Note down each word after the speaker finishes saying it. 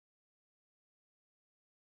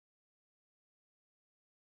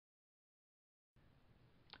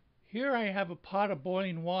Here I have a pot of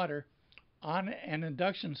boiling water on an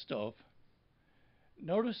induction stove.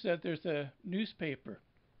 Notice that there's a newspaper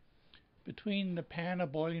between the pan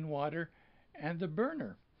of boiling water and the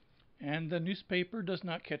burner, and the newspaper does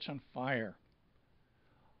not catch on fire.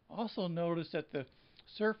 Also notice that the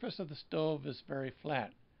surface of the stove is very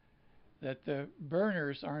flat, that the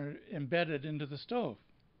burners aren't embedded into the stove.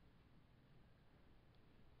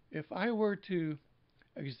 If I were to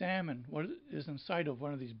examine what is inside of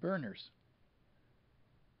one of these burners,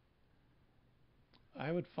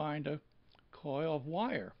 I would find a coil of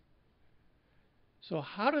wire. So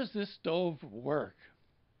how does this stove work?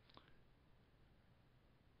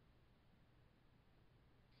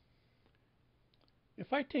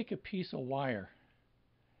 If I take a piece of wire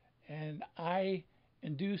and I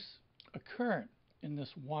induce a current in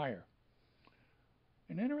this wire,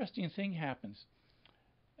 an interesting thing happens.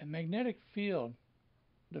 A magnetic field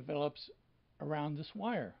develops around this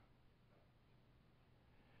wire.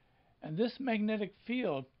 And this magnetic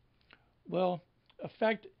field will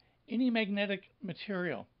affect any magnetic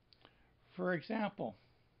material. For example,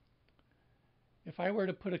 if I were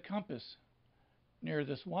to put a compass near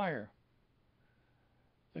this wire,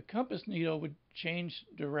 the compass needle would change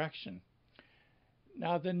direction.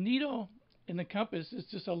 Now the needle in the compass is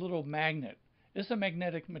just a little magnet. It's a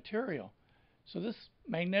magnetic material. So this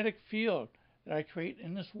magnetic field that I create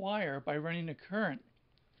in this wire by running a current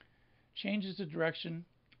changes the direction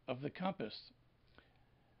of the compass.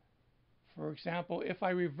 For example, if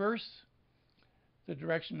I reverse the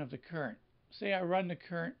direction of the current, say I run the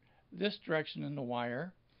current this direction in the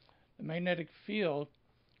wire, the magnetic field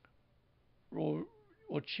will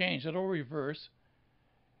change. It'll reverse,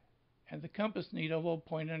 and the compass needle will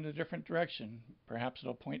point in a different direction. Perhaps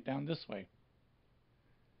it'll point down this way.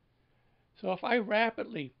 So if I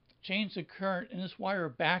rapidly change the current in this wire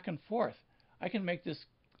back and forth, I can make this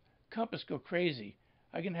compass go crazy.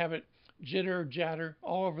 I can have it jitter, jatter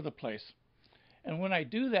all over the place. And when I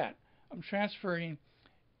do that, I'm transferring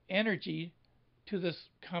energy to this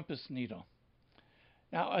compass needle.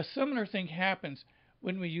 Now, a similar thing happens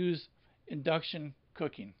when we use induction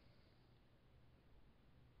cooking.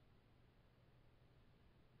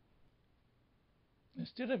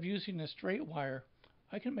 Instead of using a straight wire,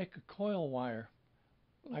 I can make a coil wire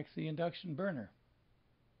like the induction burner.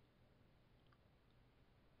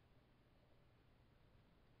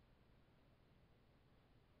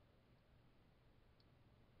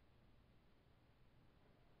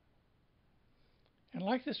 And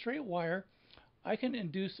like the straight wire, I can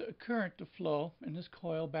induce a current to flow in this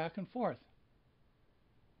coil back and forth.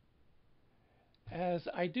 As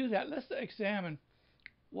I do that, let's examine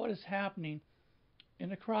what is happening in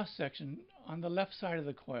the cross section on the left side of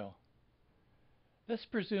the coil. Let's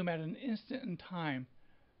presume at an instant in time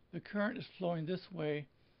the current is flowing this way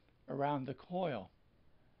around the coil.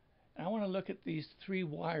 And I want to look at these three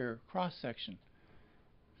wire cross section.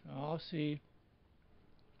 So I'll see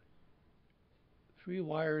three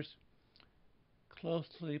wires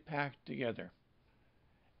closely packed together.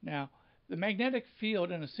 Now, the magnetic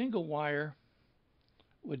field in a single wire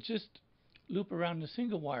would just loop around the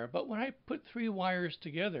single wire, but when I put three wires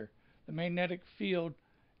together, the magnetic field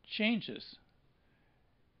changes.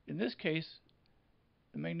 In this case,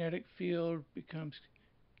 the magnetic field becomes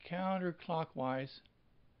counterclockwise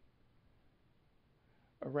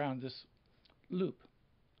around this loop.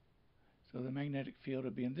 So the magnetic field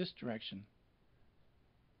will be in this direction.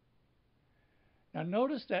 Now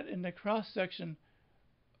notice that in the cross section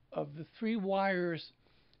of the three wires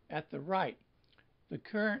at the right, the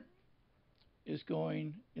current is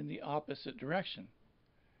going in the opposite direction.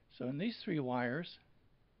 So in these three wires,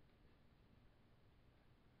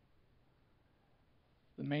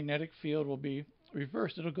 the magnetic field will be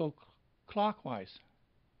reversed. It'll go clockwise.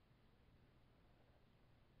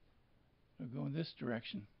 It'll go in this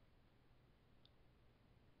direction.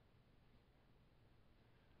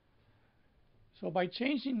 So by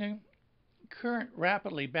changing the current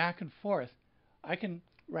rapidly back and forth, I can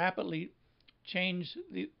rapidly change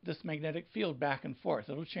this magnetic field back and forth.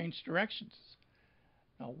 It'll change directions.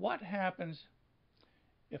 Now what happens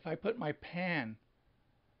if I put my pan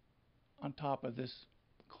on top of this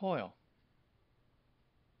coil?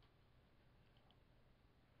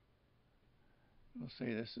 We'll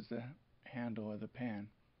say this is the handle of the pan.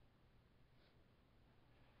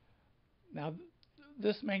 Now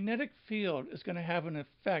this magnetic field is going to have an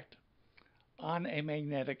effect on a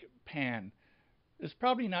magnetic pan. It's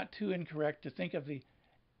probably not too incorrect to think of the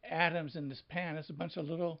atoms in this pan as a bunch of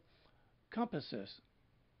little compasses.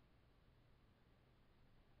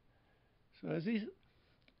 So as these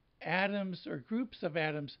atoms or groups of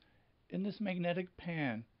atoms in this magnetic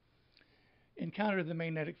pan encounter the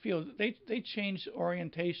magnetic field, they change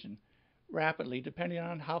orientation rapidly depending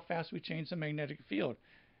on how fast we change the magnetic field.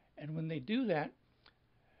 And when they do that,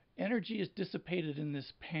 energy is dissipated in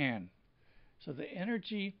this pan. So the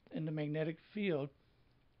energy in the magnetic field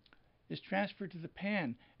is transferred to the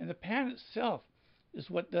pan, and the pan itself is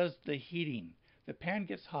what does the heating. The pan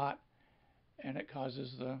gets hot and it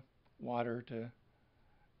causes the water to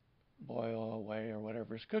boil away or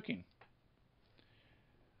whatever is cooking.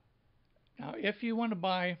 Now, if you want to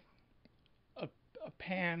buy a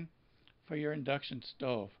pan for your induction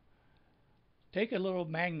stove, take a little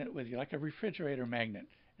magnet with you, like a refrigerator magnet,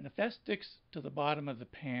 and if that sticks to the bottom of the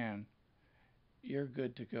pan, you're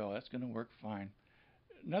good to go. That's going to work fine.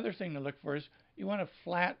 Another thing to look for is you want a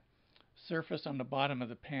flat surface on the bottom of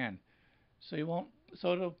the pan, so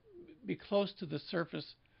it'll be close to the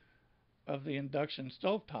surface of the induction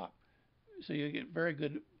stovetop, so you get very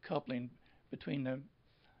good coupling between the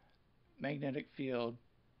magnetic field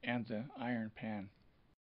and the iron pan.